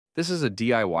This is a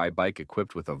DIY bike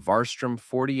equipped with a Varstrom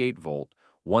 48-volt,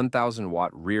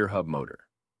 1000-watt rear hub motor.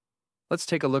 Let's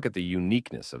take a look at the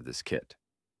uniqueness of this kit.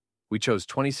 We chose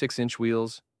 26-inch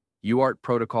wheels, UART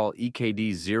protocol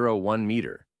EKD 0.1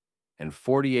 meter, and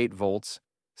 48 volts,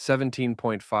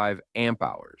 17.5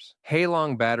 amp-hours.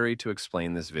 HaiLong battery to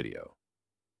explain this video.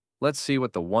 Let's see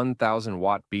what the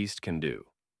 1000-watt beast can do.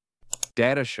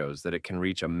 Data shows that it can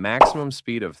reach a maximum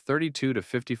speed of 32 to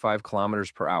 55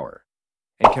 kilometers per hour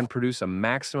and can produce a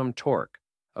maximum torque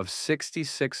of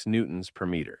 66 newtons per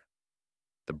meter.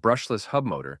 The brushless hub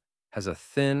motor has a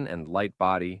thin and light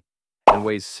body and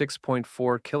weighs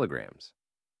 6.4 kilograms.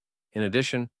 In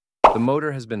addition, the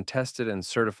motor has been tested and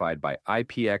certified by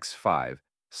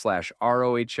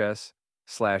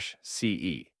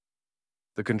IPX5/RoHS/CE.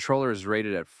 The controller is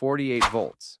rated at 48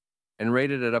 volts and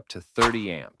rated at up to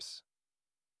 30 amps.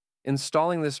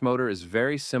 Installing this motor is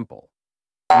very simple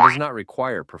and does not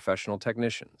require professional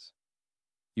technicians.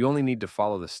 You only need to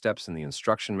follow the steps in the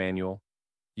instruction manual,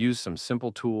 use some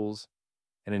simple tools,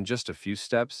 and in just a few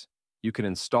steps, you can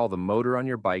install the motor on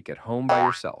your bike at home by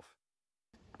yourself.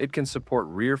 It can support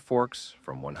rear forks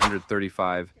from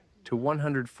 135 to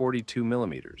 142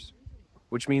 millimeters,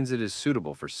 which means it is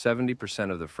suitable for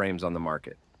 70% of the frames on the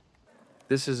market.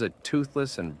 This is a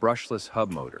toothless and brushless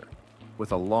hub motor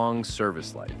with a long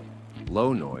service life,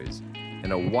 low noise,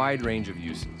 and a wide range of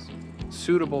uses,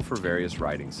 suitable for various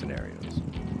riding scenarios.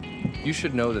 You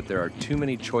should know that there are too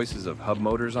many choices of hub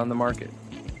motors on the market.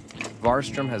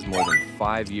 Varstrom has more than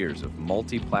 5 years of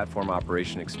multi-platform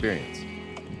operation experience,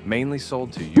 mainly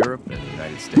sold to Europe and the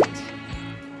United States.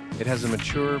 It has a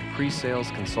mature pre-sales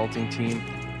consulting team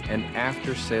and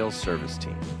after-sales service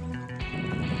team.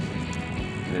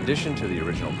 In addition to the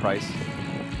original price,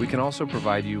 we can also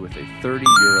provide you with a €30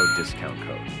 discount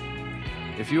code.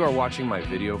 If you are watching my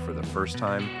video for the first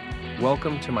time,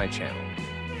 welcome to my channel.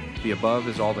 The above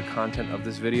is all the content of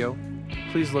this video.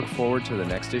 Please look forward to the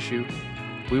next issue.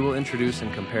 We will introduce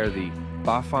and compare the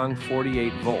Bafang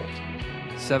 48-volt,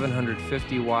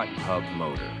 750-watt hub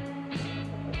motor.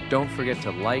 Don't forget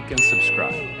to like and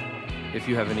subscribe. If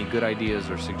you have any good ideas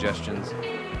or suggestions,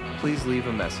 please leave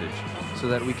a message so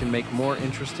that we can make more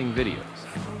interesting videos.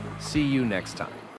 See you next time.